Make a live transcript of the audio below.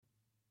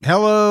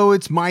Hello,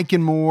 it's Mike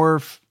and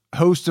Morph,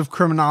 host of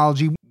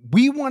Criminology.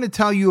 We want to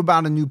tell you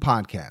about a new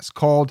podcast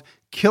called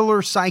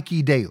Killer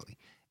Psyche Daily.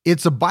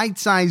 It's a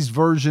bite-sized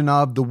version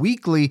of The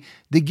Weekly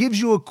that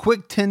gives you a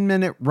quick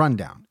 10-minute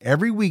rundown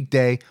every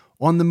weekday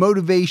on the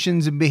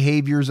motivations and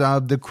behaviors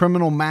of the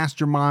criminal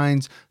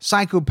masterminds,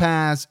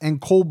 psychopaths,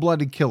 and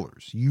cold-blooded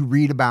killers you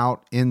read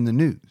about in the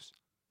news.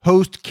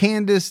 Host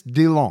Candice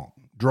DeLong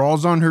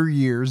draws on her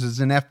years as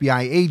an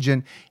FBI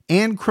agent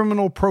and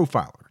criminal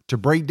profiler to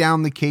break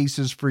down the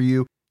cases for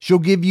you. She'll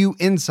give you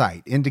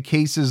insight into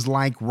cases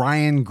like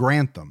Ryan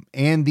Grantham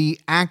and the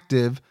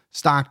active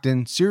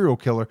Stockton serial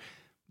killer.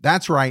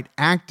 That's right,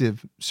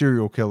 active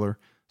serial killer.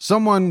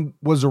 Someone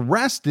was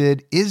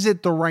arrested. Is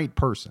it the right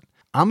person?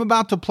 I'm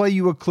about to play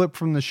you a clip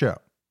from the show.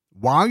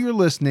 While you're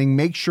listening,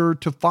 make sure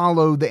to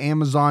follow the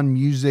Amazon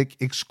Music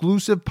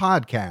exclusive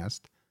podcast,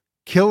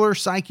 Killer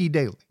Psyche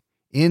Daily,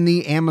 in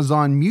the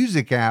Amazon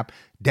Music app.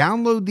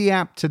 Download the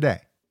app today.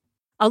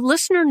 A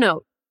listener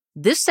note.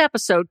 This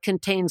episode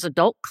contains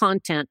adult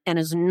content and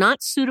is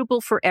not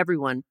suitable for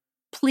everyone.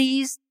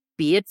 Please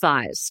be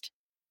advised.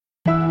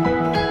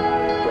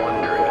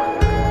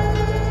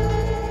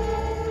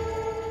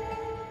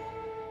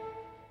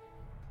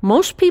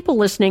 Most people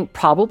listening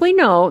probably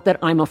know that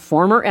I'm a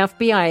former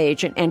FBI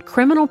agent and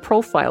criminal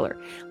profiler,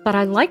 but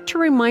I like to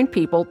remind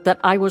people that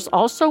I was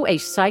also a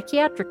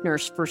psychiatric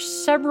nurse for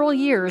several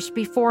years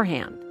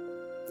beforehand.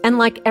 And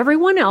like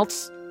everyone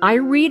else, I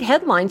read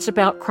headlines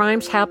about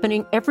crimes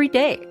happening every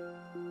day.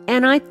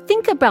 And I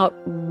think about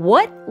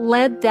what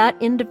led that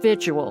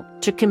individual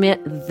to commit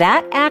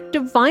that act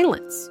of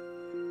violence.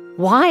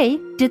 Why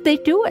did they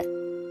do it?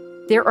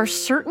 There are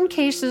certain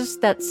cases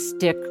that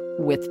stick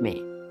with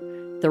me.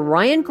 The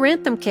Ryan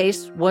Grantham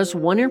case was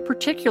one in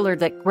particular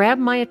that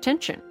grabbed my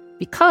attention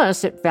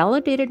because it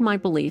validated my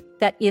belief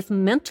that if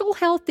mental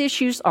health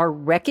issues are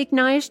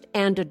recognized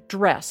and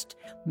addressed,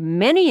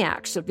 many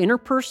acts of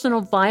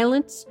interpersonal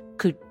violence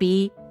could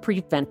be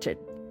prevented.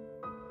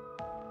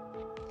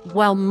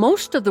 While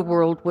most of the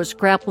world was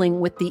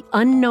grappling with the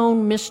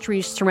unknown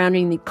mysteries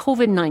surrounding the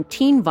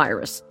COVID-19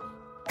 virus,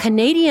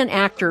 Canadian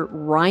actor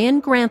Ryan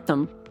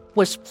Grantham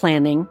was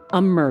planning a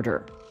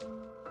murder.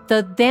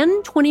 The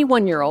then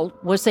 21-year-old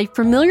was a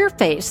familiar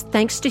face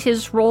thanks to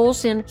his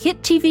roles in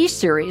hit TV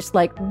series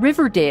like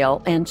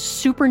Riverdale and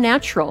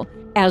Supernatural,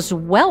 as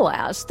well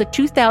as the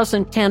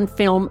 2010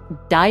 film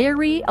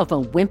Diary of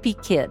a Wimpy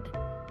Kid.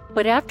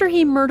 But after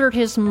he murdered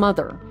his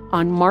mother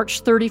on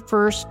March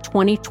 31st,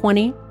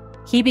 2020,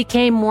 he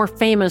became more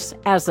famous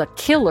as a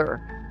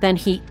killer than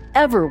he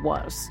ever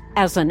was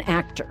as an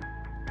actor.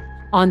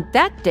 On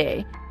that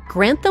day,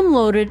 Grantham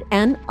loaded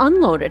and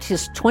unloaded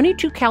his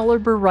 .22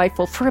 caliber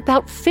rifle for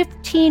about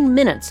 15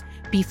 minutes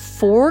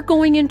before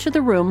going into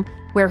the room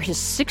where his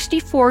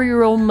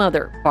 64-year-old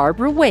mother,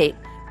 Barbara Waite,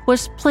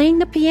 was playing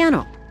the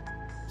piano.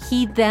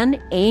 He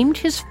then aimed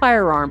his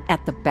firearm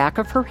at the back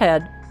of her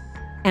head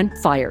and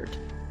fired.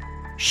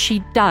 She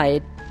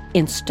died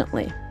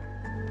instantly.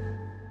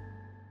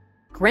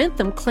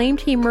 Grantham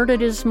claimed he murdered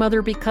his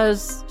mother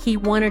because he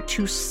wanted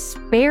to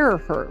spare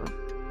her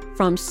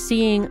from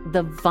seeing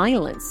the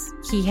violence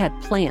he had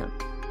planned.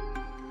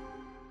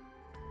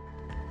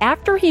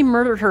 After he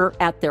murdered her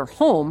at their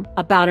home,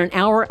 about an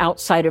hour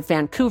outside of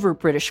Vancouver,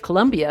 British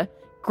Columbia,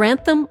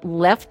 Grantham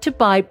left to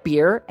buy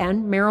beer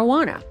and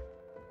marijuana.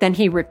 Then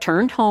he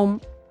returned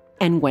home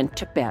and went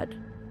to bed.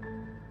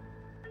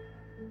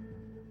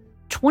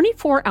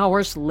 24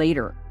 hours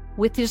later,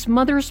 with his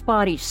mother's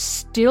body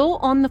still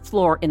on the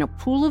floor in a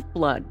pool of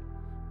blood,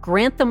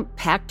 Grantham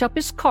packed up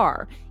his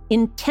car,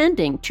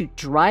 intending to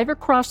drive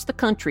across the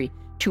country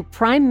to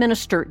Prime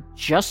Minister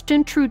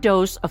Justin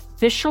Trudeau's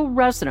official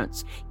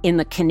residence in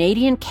the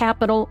Canadian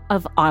capital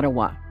of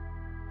Ottawa.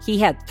 He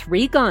had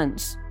 3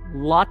 guns,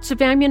 lots of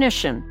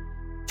ammunition,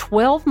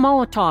 12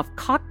 Molotov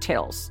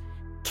cocktails,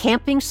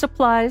 camping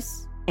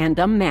supplies, and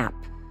a map.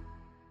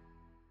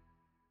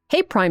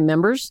 Hey, Prime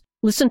members.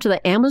 Listen to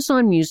the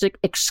Amazon Music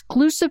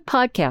exclusive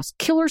podcast,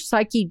 Killer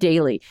Psyche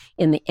Daily,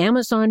 in the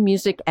Amazon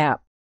Music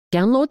app.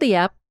 Download the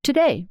app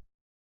today.